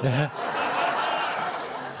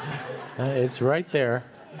 It's right there.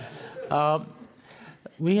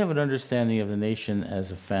 We have an understanding of the nation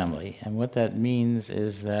as a family, and what that means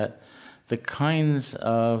is that the kinds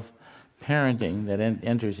of parenting that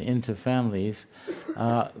enters into families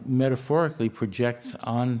metaphorically projects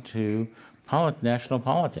onto national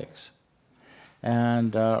politics.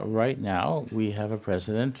 And right now, we have a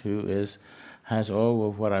president who has all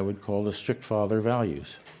of what I would call the strict father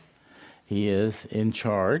values. He is in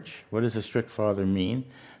charge. What does a strict father mean?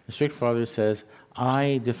 The strict father says,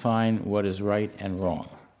 I define what is right and wrong.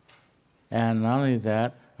 And not only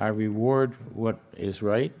that, I reward what is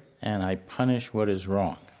right and I punish what is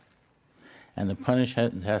wrong. And the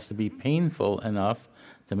punishment has to be painful enough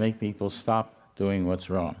to make people stop doing what's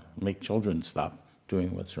wrong, make children stop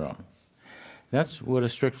doing what's wrong. That's what a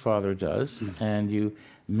strict father does, and you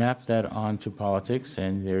map that onto politics,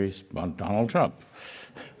 and there's Donald Trump.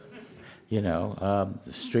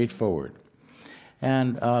 Straightforward.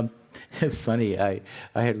 And it's funny, I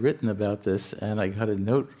had written about this, and I got a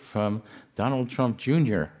note from Donald Trump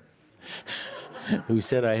Jr., who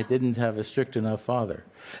said I didn't have a strict enough father.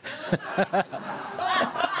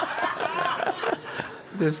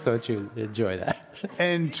 Just thought you'd enjoy that.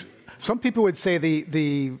 And some people would say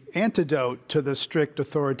the antidote to the strict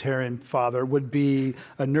authoritarian father would be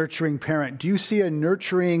a nurturing parent. Do you see a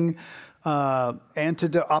nurturing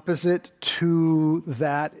antidote opposite to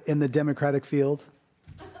that in the Democratic field?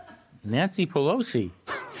 Nancy Pelosi.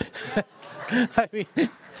 Or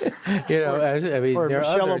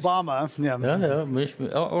Michelle Obama. Yeah. No,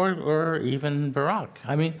 or even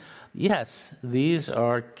Barack. Yes, these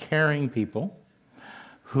are caring people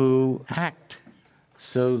who act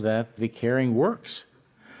so that the caring works.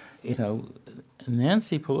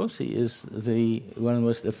 Nancy Pelosi is one of the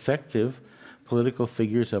most effective political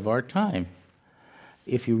figures of our time.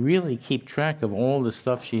 If you really keep track of all the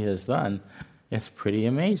stuff she has done, it's pretty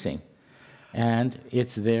amazing. And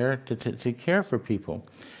it's there to care for people.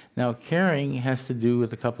 Now, caring has to do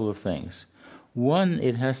with a couple of things. One,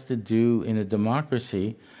 it has to do in a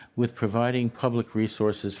democracy with providing public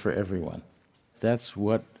resources for everyone. That's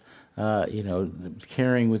what,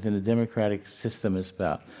 caring within a democratic system is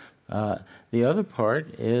about. The other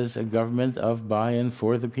part is a government of by and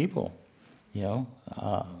for the people.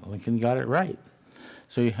 Lincoln got it right.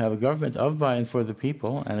 So you have a government of, by, and for the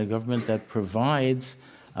people, and a government that provides,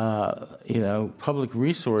 public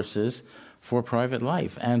resources for private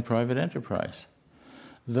life and private enterprise.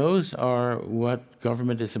 Those are what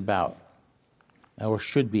government is about, or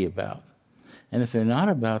should be about. And if they're not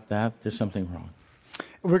about that, there's something wrong.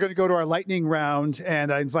 We're going to go to our lightning round,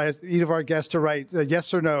 and I invite each of our guests to write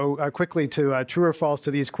yes or no quickly to true or false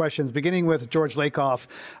to these questions, beginning with George Lakoff.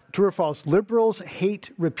 True or false, liberals hate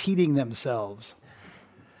repeating themselves?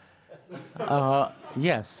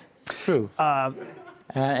 Yes, true.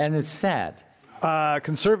 And it's sad.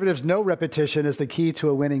 Conservatives know repetition is the key to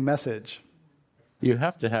a winning message. You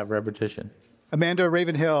have to have repetition. Amanda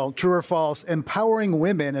Ravenhill, true or false, empowering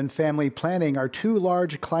women and family planning are two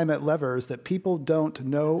large climate levers that people don't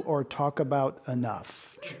know or talk about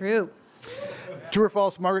enough. True. True or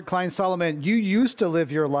false, Margaret Klein Solomon, you used to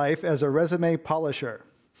live your life as a resume polisher.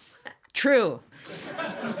 True.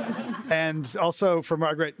 And also for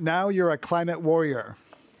Margaret, now you're a climate warrior.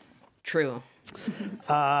 True.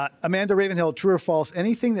 Amanda Ravenhill, true or false,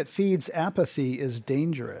 anything that feeds apathy is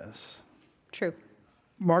dangerous. True.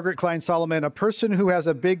 Margaret Klein Solomon, a person who has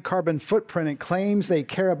a big carbon footprint and claims they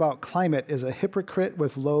care about climate is a hypocrite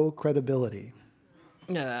with low credibility.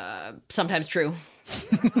 Sometimes true.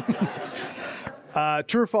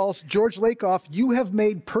 True or false, George Lakoff, you have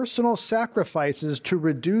made personal sacrifices to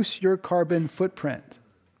reduce your carbon footprint.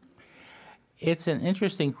 It's an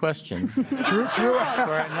interesting question. True,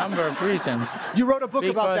 for a number of reasons. You wrote a book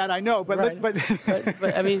about that, I know, but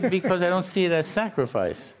I mean, because I don't see it as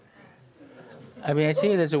sacrifice. I mean, I see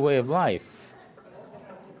it as a way of life.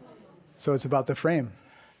 So it's about the frame.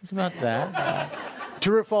 It's about that.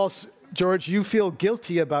 True or false, George, you feel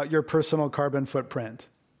guilty about your personal carbon footprint?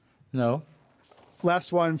 No.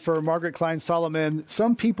 Last one for Margaret Klein Solomon.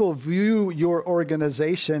 Some people view your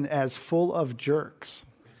organization as full of jerks.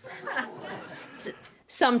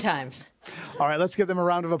 Sometimes. All right, let's give them a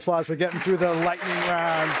round of applause for getting through the lightning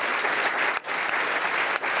round.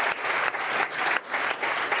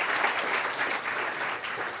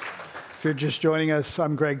 If you're just joining us,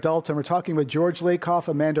 I'm Greg Dalton. We're talking with George Lakoff,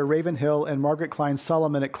 Amanda Ravenhill, and Margaret Klein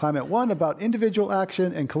Solomon at Climate One about individual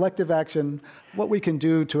action and collective action, what we can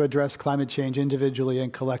do to address climate change individually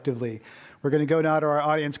and collectively. We're going to go now to our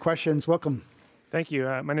audience questions. Welcome. Thank you.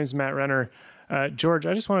 My name is Matt Renner. George,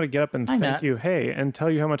 I just wanted to get up and thank you. Hey, and tell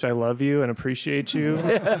you how much I love you and appreciate you.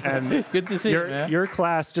 And good to see you, man. Your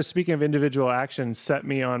class, just speaking of individual action, set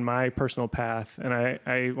me on my personal path. And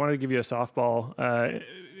I wanted to give you a softball.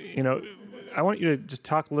 I want you to just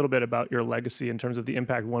talk a little bit about your legacy in terms of the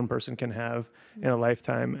impact one person can have in a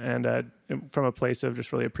lifetime, and from a place of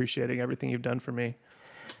just really appreciating everything you've done for me.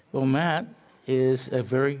 Well, Matt is a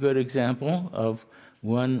very good example of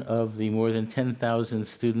one of the more than 10,000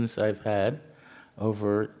 students I've had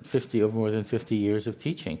over more than 50 years of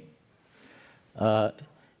teaching.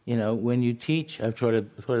 When you teach, I've taught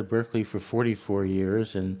at Berkeley for 44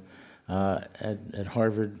 years, and at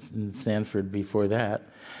Harvard and Stanford before that.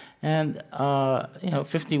 And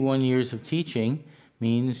 51 years of teaching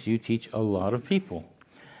means you teach a lot of people.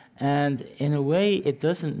 And in a way, it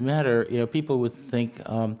doesn't matter. People would think,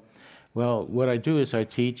 what I do is I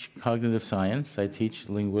teach cognitive science, I teach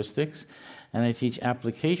linguistics, and I teach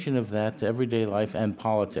application of that to everyday life and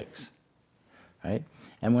politics, right?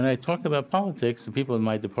 And when I talk about politics, the people in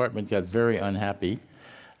my department got very unhappy.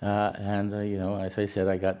 As I said,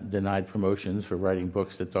 I got denied promotions for writing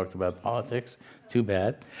books that talked about politics. Too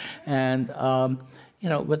bad. And,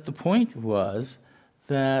 but the point was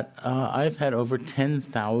that I've had over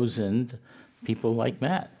 10,000 people like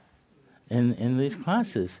Matt in these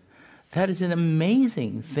classes. That is an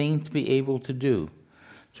amazing thing to be able to do,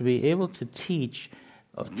 to be able to teach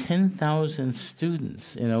 10,000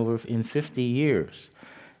 students in 50 years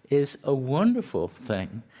is a wonderful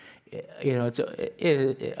thing.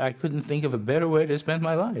 I couldn't think of a better way to spend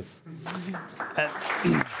my life.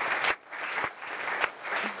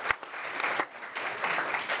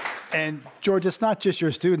 And George, it's not just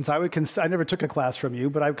your students. I never took a class from you,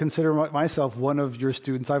 but I consider myself one of your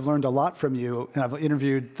students. I've learned a lot from you, and I've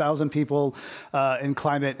interviewed 1,000 people in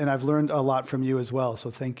climate, and I've learned a lot from you as well. So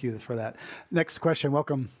thank you for that. Next question,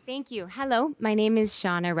 welcome. Thank you. Hello, my name is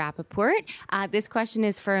Shauna Rappaport. This question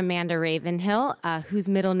is for Amanda Ravenhill, whose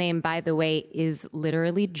middle name, by the way, is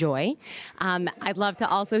literally Joy. I'd love to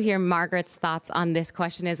also hear Margaret's thoughts on this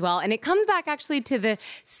question as well. And it comes back actually to the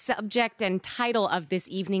subject and title of this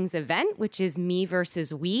evening's event, which is Me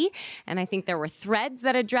versus We. And I think there were threads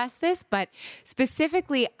that address this, but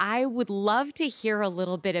specifically, I would love to hear a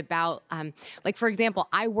little bit about, for example,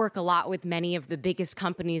 I work a lot with many of the biggest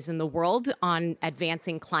companies in the world on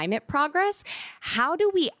advancing climate progress. How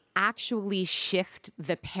do we actually shift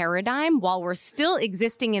the paradigm while we're still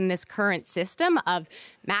existing in this current system of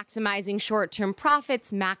maximizing short-term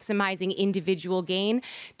profits, maximizing individual gain,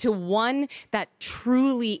 to one that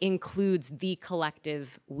truly includes the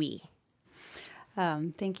collective we?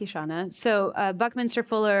 Thank you, Shauna. So Buckminster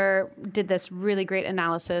Fuller did this really great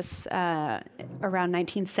analysis around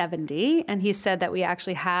 1970, and he said that we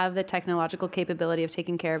actually have the technological capability of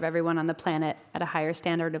taking care of everyone on the planet at a higher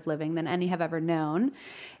standard of living than any have ever known,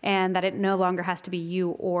 and that it no longer has to be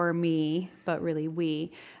you or me, but really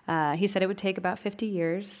we. He said it would take about 50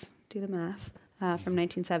 years, do the math, from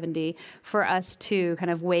 1970, for us to kind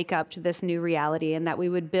of wake up to this new reality, and that we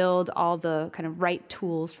would build all the kind of right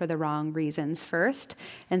tools for the wrong reasons first.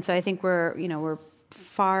 And so I think we're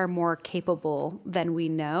far more capable than we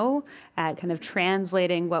know at kind of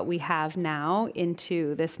translating what we have now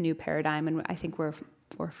into this new paradigm. And I think we're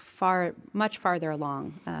much farther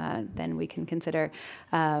along than we can consider.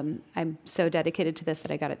 I'm so dedicated to this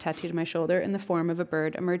that I got it tattooed on my shoulder in the form of a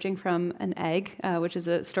bird emerging from an egg, which is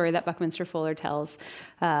a story that Buckminster Fuller tells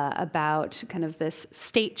about kind of this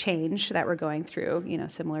state change that we're going through,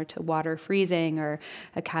 similar to water freezing or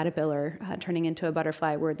a caterpillar turning into a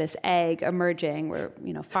butterfly. We're this egg emerging. We're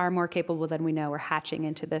far more capable than we know. We're hatching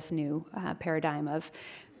into this new paradigm of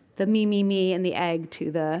the me, and the egg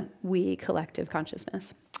to the we collective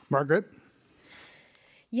consciousness. Margaret?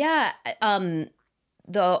 Yeah.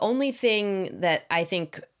 The only thing that I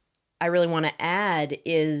think I really want to add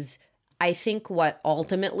is I think what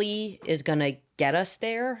ultimately is going to get us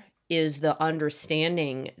there is the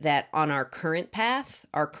understanding that on our current path,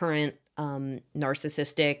 our current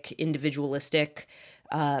narcissistic, individualistic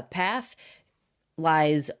path,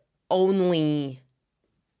 lies only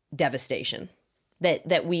devastation.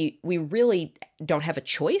 That we really don't have a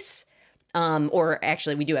choice, or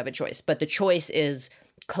actually we do have a choice, but the choice is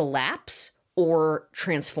collapse or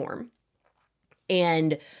transform.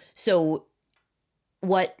 And so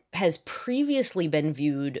what has previously been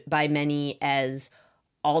viewed by many as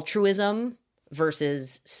altruism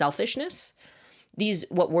versus selfishness,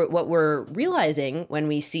 what we're realizing when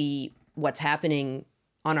we see what's happening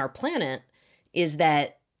on our planet is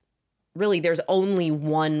that really, there's only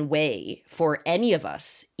one way for any of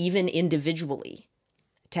us, even individually,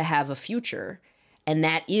 to have a future, and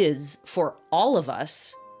that is for all of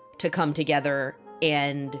us to come together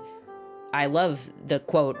and, I love the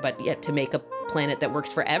quote, but yet to make a planet that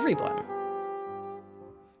works for everyone.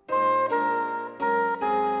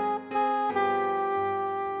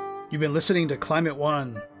 You've been listening to Climate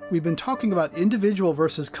One. We've been talking about individual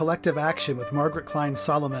versus collective action with Margaret Klein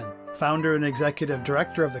Solomon, founder and executive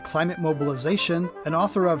director of the Climate Mobilization and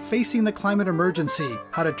author of Facing the Climate Emergency,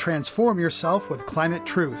 How to Transform Yourself with Climate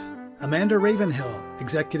Truth. Amanda Ravenhill,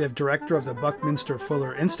 executive director of the Buckminster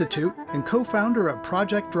Fuller Institute and co-founder of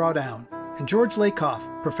Project Drawdown. And George Lakoff,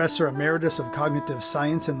 professor emeritus of cognitive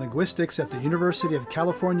science and linguistics at the University of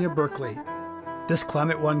California, Berkeley. This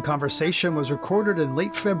Climate One conversation was recorded in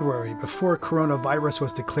late February before coronavirus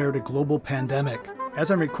was declared a global pandemic. As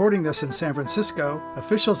I'm recording this in San Francisco,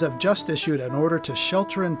 officials have just issued an order to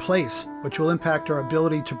shelter in place, which will impact our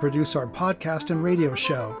ability to produce our podcast and radio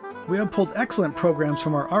show. We have pulled excellent programs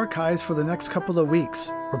from our archives for the next couple of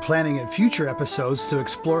weeks. We're planning in future episodes to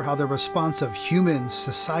explore how the response of humans,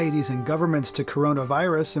 societies, and governments to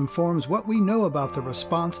coronavirus informs what we know about the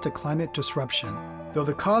response to climate disruption. Though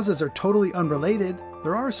the causes are totally unrelated,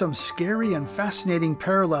 there are some scary and fascinating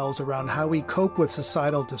parallels around how we cope with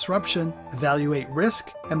societal disruption, evaluate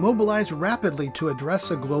risk, and mobilize rapidly to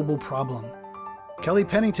address a global problem. Kelly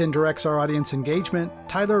Pennington directs our audience engagement.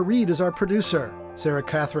 Tyler Reed is our producer. Sarah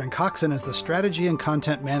Catherine Coxon is the strategy and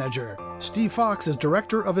content manager. Steve Fox is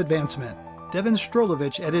director of advancement. Devin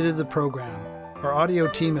Strolovich edited the program. Our audio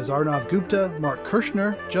team is Arnav Gupta, Mark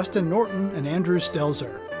Kirshner, Justin Norton, and Andrew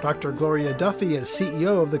Stelzer. Dr. Gloria Duffy is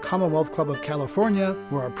CEO of the Commonwealth Club of California,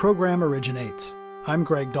 where our program originates. I'm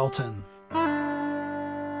Greg Dalton.